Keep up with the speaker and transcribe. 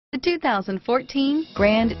The 2014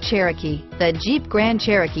 Grand Cherokee. The Jeep Grand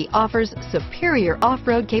Cherokee offers superior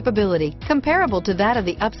off-road capability comparable to that of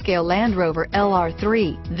the upscale Land Rover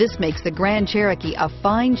LR3. This makes the Grand Cherokee a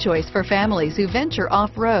fine choice for families who venture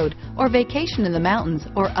off-road or vacation in the mountains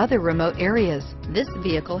or other remote areas. This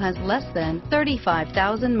vehicle has less than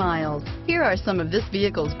 35,000 miles. Here are some of this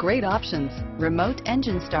vehicle's great options: remote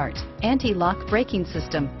engine start, anti-lock braking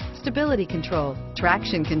system, stability control,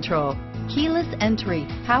 traction control, keyless entry,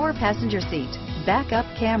 power passenger seat, backup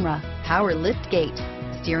camera, power lift gate,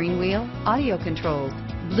 steering wheel audio controls,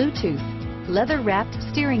 Bluetooth, leather-wrapped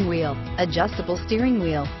steering wheel, adjustable steering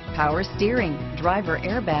wheel, power steering, driver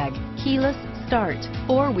airbag, keyless start,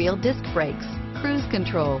 four-wheel disc brakes, cruise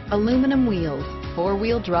control, aluminum wheels,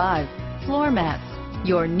 four-wheel drive, floor mats.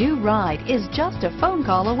 Your new ride is just a phone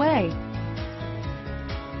call away.